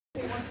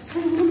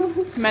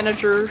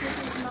Manager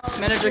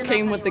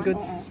came with the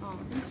goods.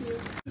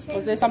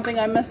 Was there something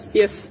I missed?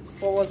 Yes.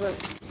 What was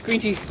it? Green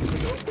tea.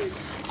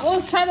 I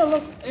was trying to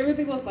look.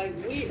 Everything was like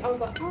wheat. I was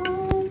like,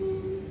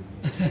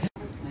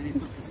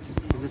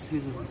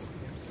 Who's this?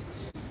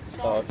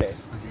 Oh, okay.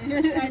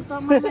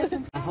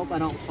 I hope I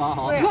don't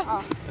fall.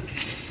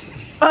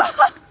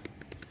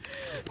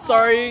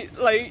 Sorry,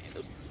 like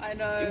I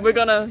know. you're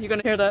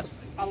gonna hear that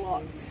A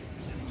lot.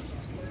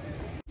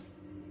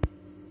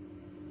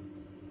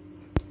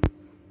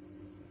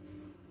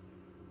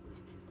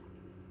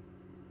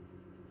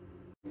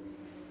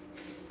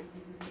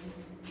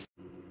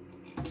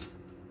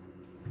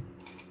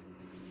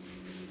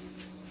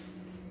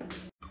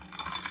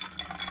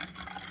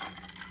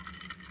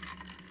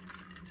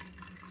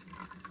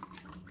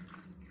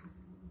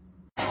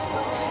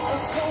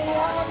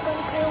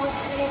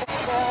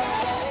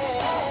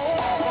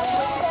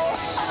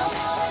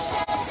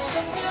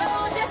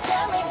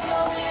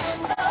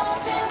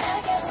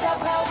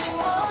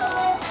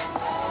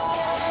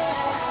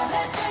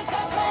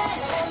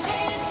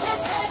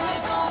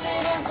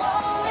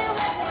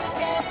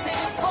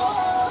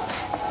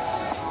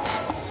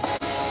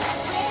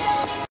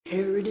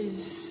 Here it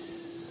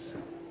is.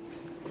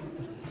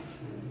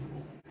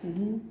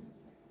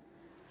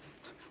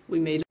 We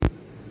made it.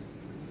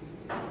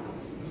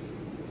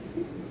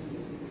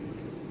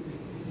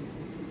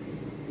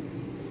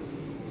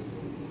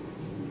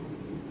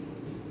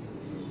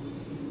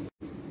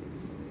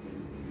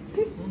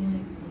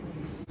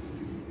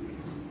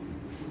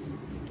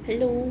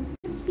 Hello.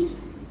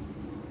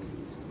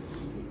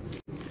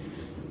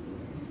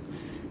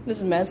 This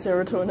is mad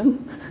serotonin.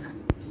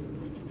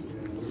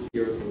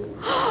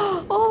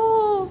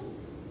 Oh,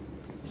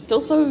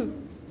 still so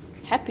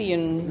happy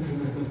and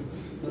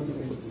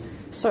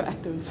so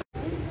active.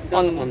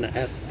 On the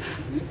app.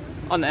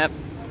 On the app.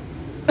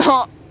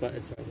 But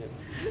it's right here.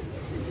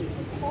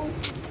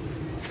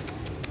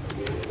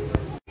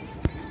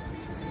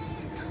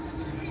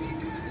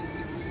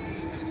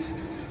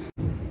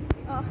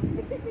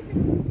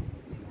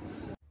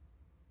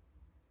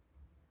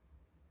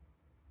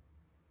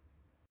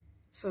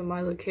 So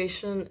my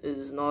location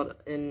is not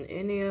in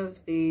any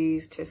of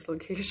these test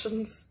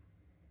locations.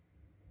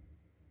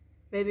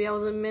 Maybe I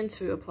wasn't meant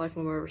to apply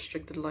for my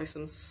restricted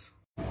license.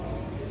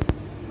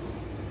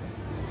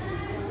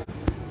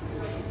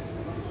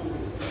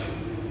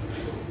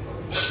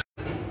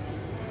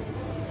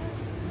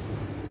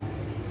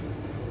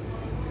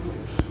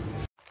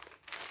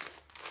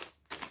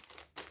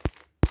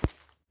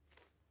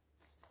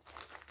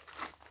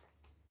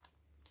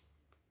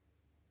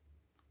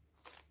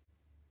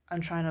 I'm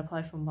trying to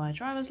apply for my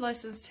driver's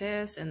license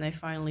test and they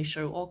finally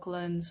show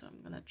Auckland, so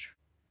I'm gonna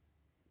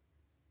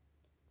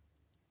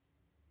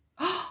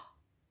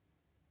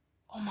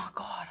oh my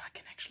god, I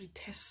can actually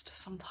test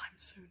sometime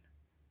soon.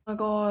 Oh my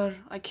god,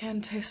 I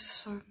can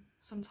test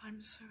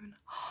sometime soon.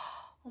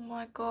 Oh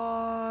my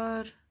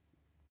god.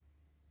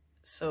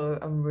 So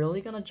I'm really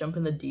gonna jump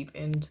in the deep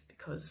end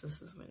because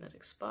this is when it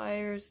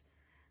expires.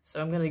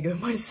 So I'm gonna give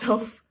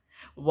myself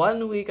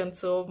 1 week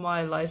until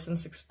my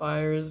license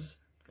expires.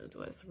 I'm gonna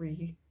do it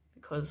 3.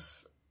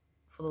 Because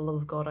for the love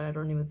of God, I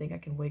don't even think I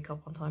can wake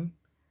up on time.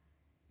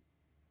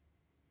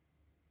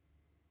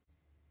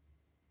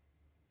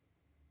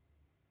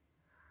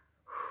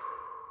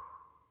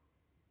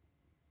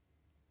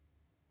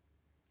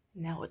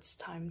 Now it's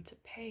time to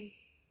pay.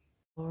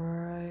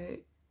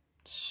 Alright,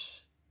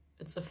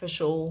 it's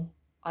official.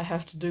 I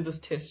have to do this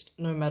test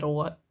no matter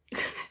what.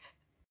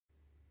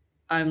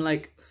 I'm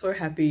like so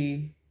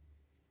happy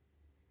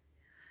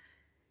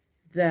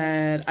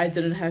that I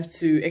didn't have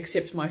to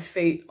accept my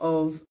fate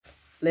of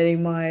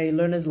letting my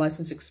learner's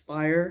license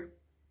expire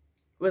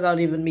without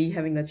even me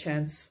having the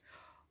chance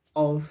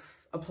of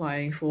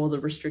applying for the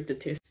restricted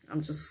test.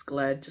 I'm just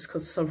glad, just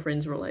because some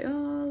friends were like,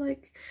 oh,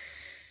 like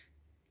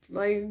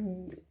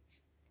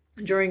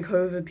during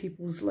COVID,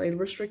 people's like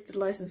restricted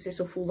license tests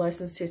or full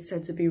license tests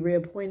had to be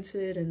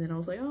reappointed, and then I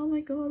was like, oh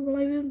my god, will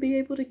I even be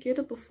able to get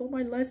it before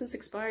my license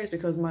expires?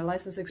 Because my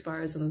license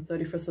expires on the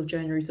 31st of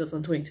January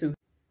 2022.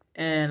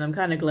 And I'm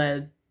kind of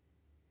glad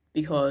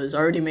because I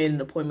already made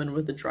an appointment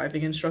with the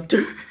driving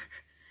instructor.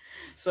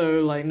 So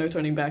like no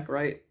turning back,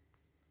 right?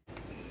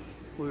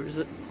 Where is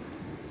it?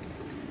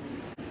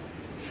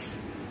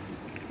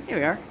 Here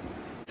we are.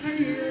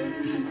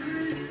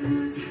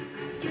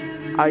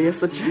 Ah, yes,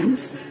 the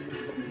gems.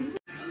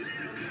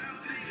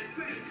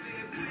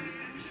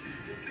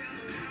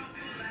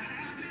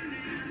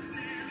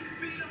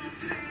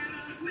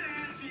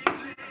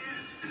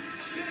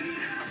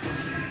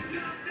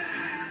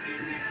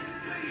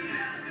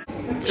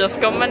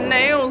 Just got my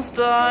nails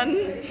done.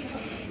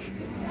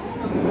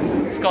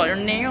 Just got your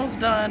nails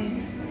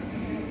done.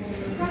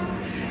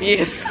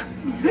 Yes.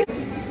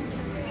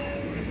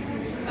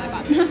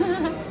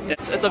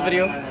 Yes, it's a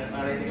video.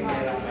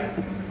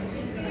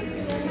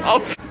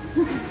 Oh.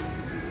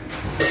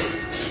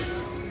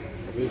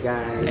 See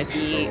guys. Let's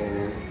eat.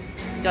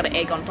 It's got an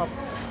egg on top.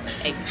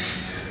 Egg.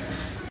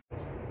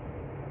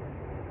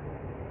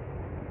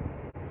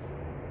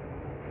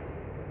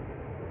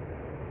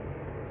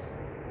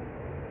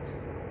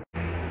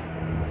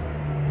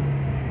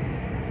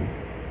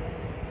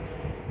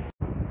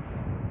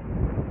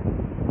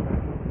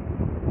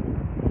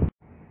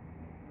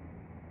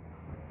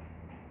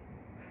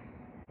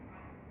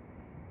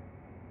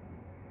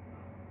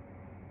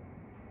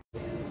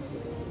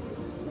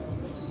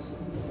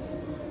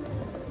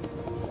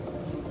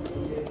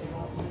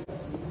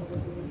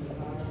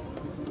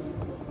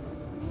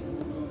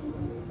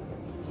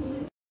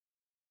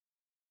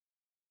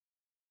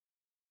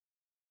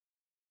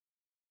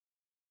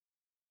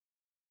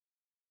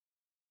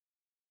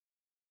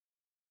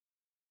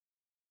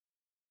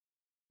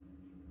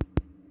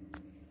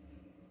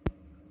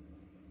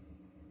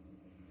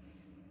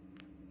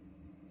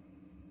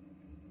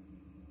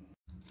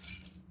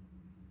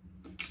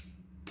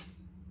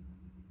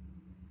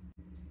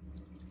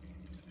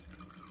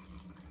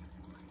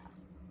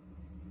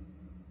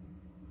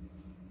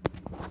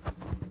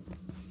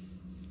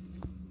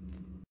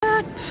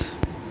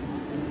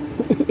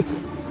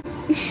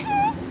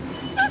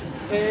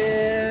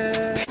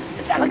 Here.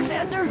 It's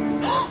Alexander!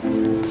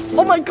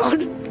 Oh my god!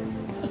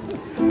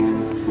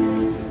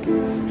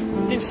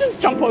 Did you just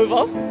jump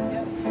over?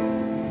 Yep.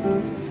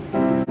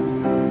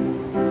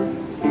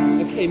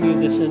 Okay,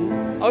 musician.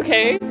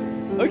 Okay.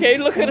 Okay,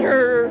 look at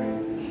her.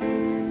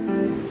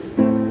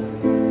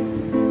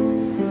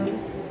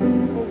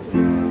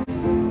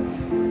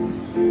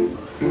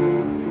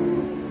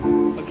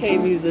 Okay,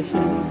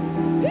 musician.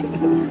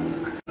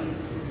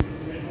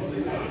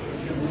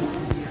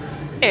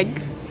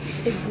 Egg.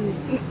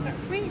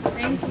 Please,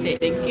 thank you.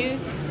 Thank you.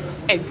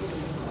 Egg.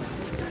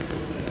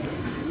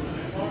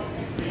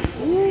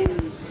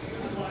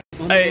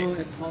 Oh Hey. no,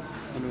 it pops.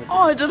 Oh no. Oh,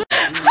 I didn't.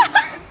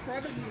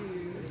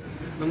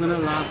 I'm gonna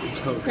laugh and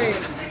choke.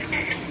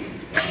 Okay.